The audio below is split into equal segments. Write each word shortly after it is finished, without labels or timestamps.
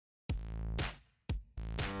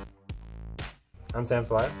I'm Sam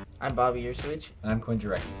Salaya. I'm Bobby Yersowich. And I'm Quinn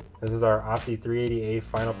Jarecki. This is our Opti 380A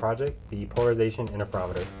final project, the Polarization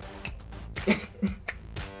Interferometer.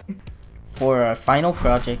 For our final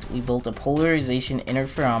project, we built a polarization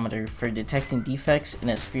interferometer for detecting defects in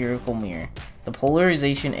a spherical mirror. The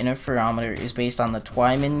polarization interferometer is based on the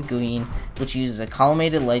Twyman green, which uses a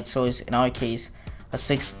collimated light source, in our case, a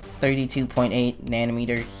 632.8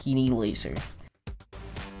 nanometer Heine laser.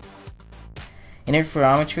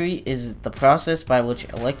 Interferometry is the process by which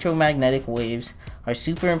electromagnetic waves are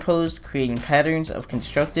superimposed, creating patterns of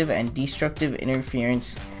constructive and destructive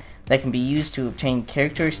interference that can be used to obtain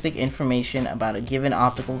characteristic information about a given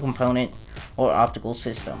optical component or optical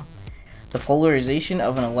system. The polarization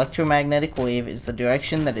of an electromagnetic wave is the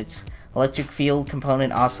direction that its electric field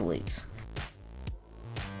component oscillates.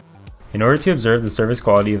 In order to observe the surface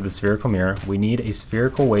quality of the spherical mirror, we need a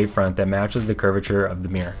spherical wavefront that matches the curvature of the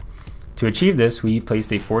mirror. To achieve this, we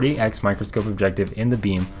placed a 40x microscope objective in the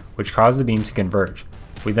beam, which caused the beam to converge.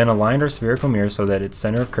 We then aligned our spherical mirror so that its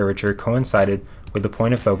center of curvature coincided with the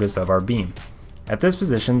point of focus of our beam. At this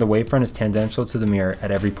position, the wavefront is tangential to the mirror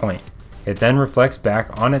at every point. It then reflects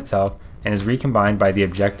back on itself and is recombined by the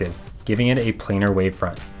objective, giving it a planar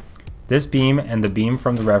wavefront. This beam and the beam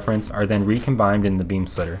from the reference are then recombined in the beam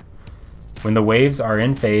splitter. When the waves are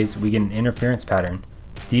in phase, we get an interference pattern.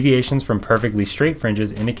 Deviations from perfectly straight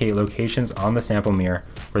fringes indicate locations on the sample mirror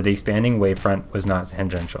where the expanding wavefront was not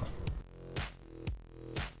tangential.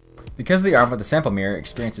 Because the arm with the sample mirror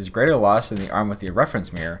experiences greater loss than the arm with the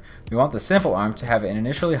reference mirror, we want the sample arm to have an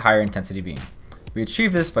initially higher intensity beam. We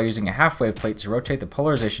achieve this by using a half-wave plate to rotate the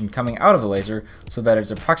polarization coming out of the laser so that it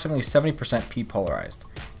is approximately 70% P polarized.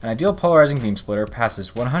 An ideal polarizing beam splitter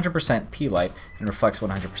passes 100% P light and reflects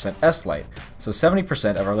 100% S light, so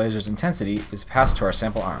 70% of our laser's intensity is passed to our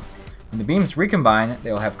sample arm. When the beams recombine,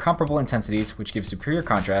 they will have comparable intensities, which gives superior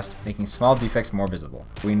contrast, making small defects more visible.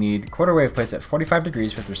 We need quarter wave plates at 45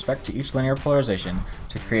 degrees with respect to each linear polarization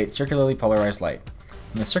to create circularly polarized light.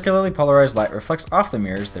 When the circularly polarized light reflects off the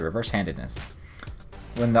mirrors, they reverse handedness.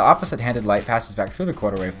 When the opposite-handed light passes back through the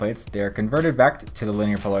quarter wave plates, they are converted back to the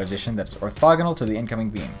linear polarization that is orthogonal to the incoming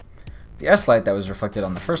beam. The S light that was reflected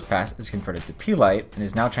on the first pass is converted to P light and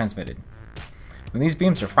is now transmitted. When these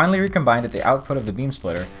beams are finally recombined at the output of the beam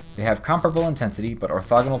splitter, they have comparable intensity but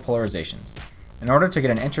orthogonal polarizations. In order to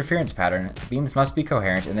get an interference pattern, the beams must be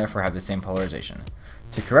coherent and therefore have the same polarization.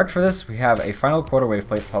 To correct for this, we have a final quarter wave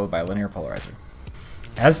plate followed by a linear polarizer.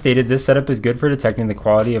 As stated, this setup is good for detecting the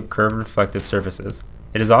quality of curved reflective surfaces.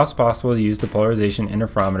 It is also possible to use the polarization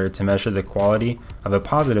interferometer to measure the quality of a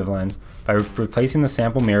positive lens by replacing the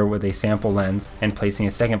sample mirror with a sample lens and placing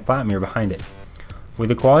a second flat mirror behind it. With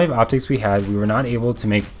the quality of optics we had, we were not able to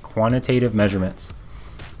make quantitative measurements.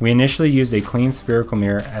 We initially used a clean spherical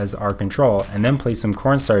mirror as our control and then placed some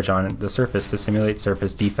cornstarch on the surface to simulate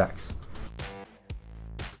surface defects.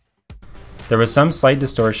 There was some slight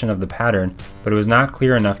distortion of the pattern, but it was not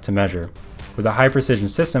clear enough to measure. With a high precision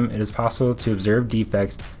system, it is possible to observe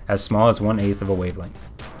defects as small as 1/8 of a wavelength.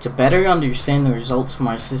 To better understand the results from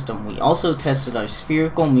our system, we also tested our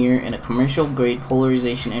spherical mirror in a commercial-grade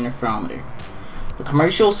polarization interferometer. The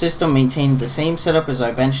commercial system maintained the same setup as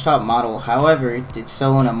our benchtop model, however, it did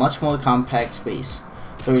so in a much more compact space.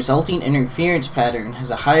 The resulting interference pattern has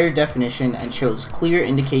a higher definition and shows clear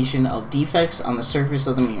indication of defects on the surface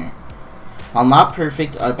of the mirror. While not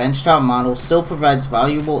perfect, our benchtop model still provides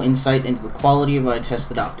valuable insight into the quality of our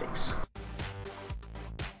tested optics.